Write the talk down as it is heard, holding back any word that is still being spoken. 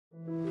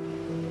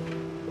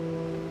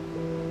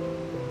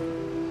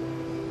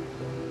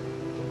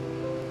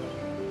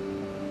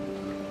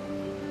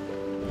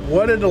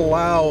What it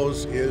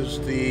allows is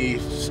the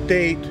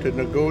state to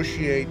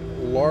negotiate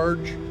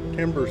large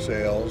timber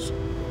sales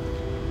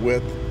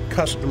with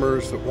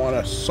customers that want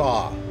to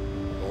saw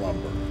the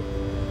lumber.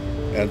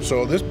 And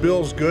so this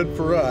bill's good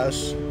for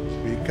us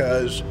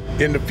because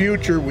in the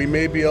future we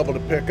may be able to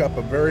pick up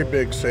a very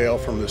big sale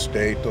from the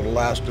state that'll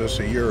last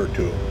us a year or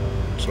two.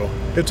 So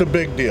it's a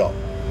big deal.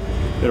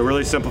 It'll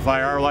really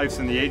simplify our lives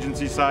in the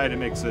agency side. It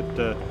makes it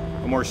a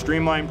more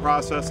streamlined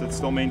process. It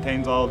still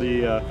maintains all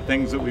the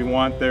things that we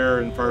want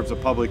there as far as the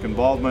public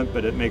involvement,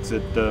 but it makes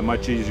it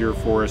much easier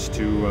for us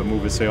to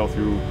move a sale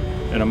through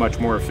in a much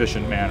more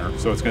efficient manner.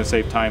 So it's going to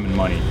save time and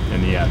money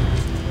in the end.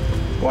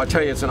 Well, I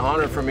tell you, it's an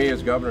honor for me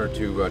as governor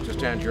to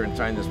stand here and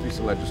sign this piece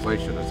of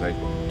legislation. As I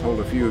told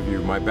a few of you,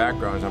 my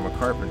background is I'm a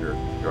carpenter.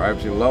 I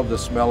absolutely love the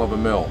smell of a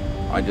mill.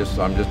 I'm just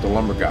a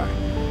lumber guy.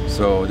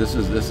 So this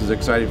is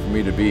exciting for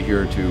me to be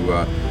here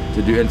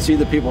to do and see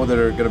the people that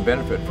are going to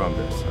benefit from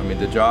this. I mean,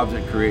 the jobs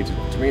it creates.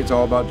 To me, it's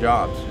all about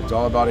jobs. It's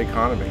all about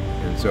economy,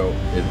 and so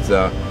it's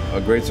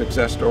a great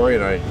success story.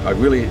 And I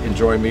really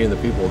enjoy meeting the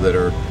people that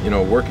are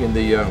working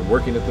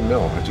at the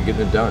mill, actually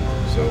getting it done.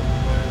 So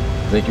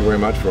thank you very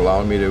much for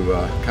allowing me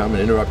to come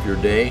and interrupt your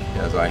day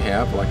as I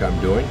have, like I'm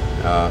doing,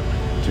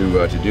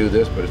 to do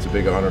this. But it's a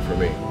big honor for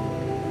me.